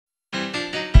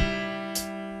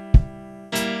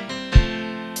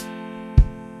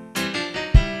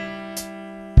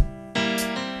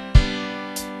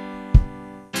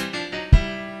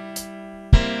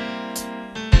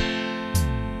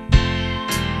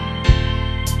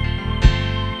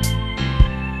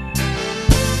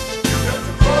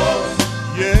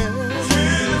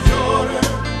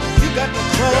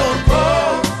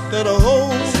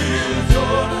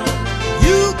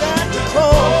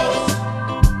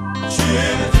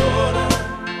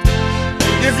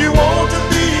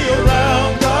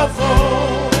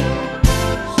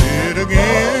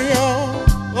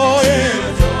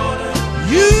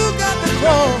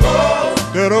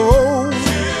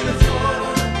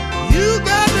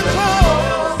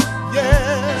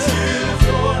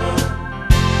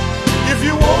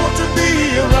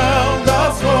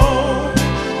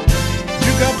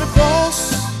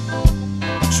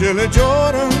Chilly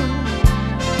Jordan,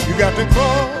 you got to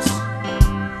cross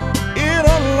it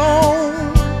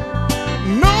alone.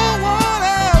 No one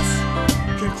else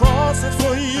can cross it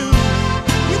for you.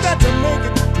 You got to make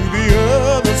it to the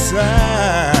other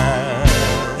side.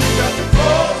 You got to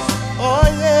cross. Oh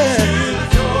yeah. Chilly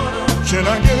Jordan. Can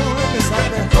I get a witness out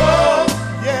there? Cross.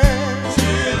 Yeah.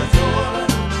 Chilly Jordan.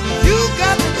 You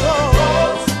got to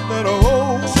cross that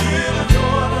old Chilly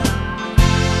Jordan.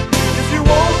 If you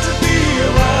want to be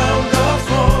around God's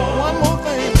throne, one more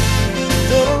thing.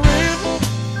 The river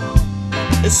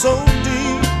is so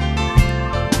deep.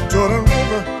 Jordan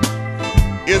River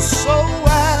is so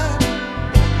wide.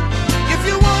 If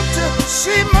you want to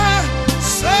see my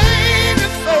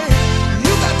saving face,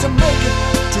 you got to make it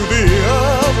to the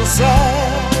other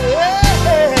side. Yeah.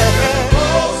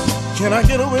 Can I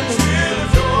get a witness?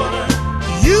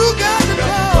 You got to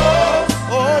cross.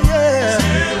 Oh yeah.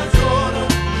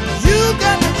 You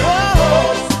got to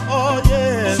cross. Oh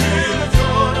yeah.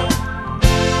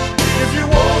 If you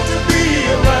want to be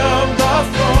around God's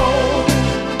throne,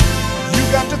 you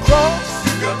got to cross.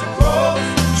 You got to cross.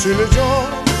 Chilly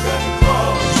Jordan.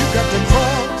 You got to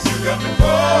cross. You got to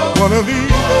cross. One of these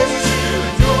days,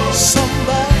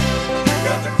 somebody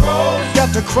got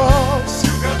to cross.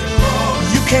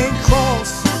 You can't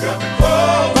cross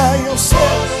by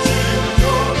yourself.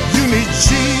 You need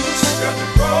Jesus.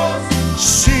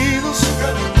 Jesus.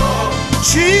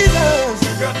 Jesus.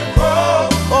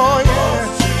 Oh yeah.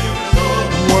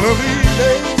 One of these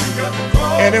days,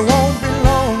 and it won't be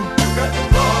long,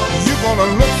 you're gonna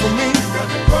look for me.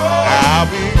 I'll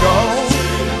be gone.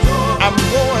 I'm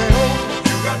going over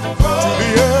to the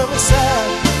other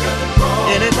side.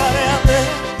 Anybody out there?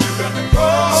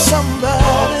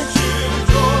 Somebody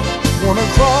wanna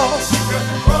cross?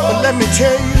 But let me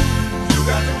tell you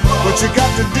what you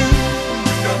got to do.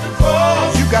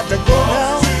 You got to go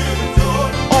down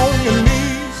on your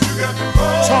knees,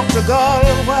 talk to God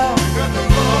a while.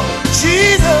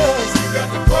 Jesus,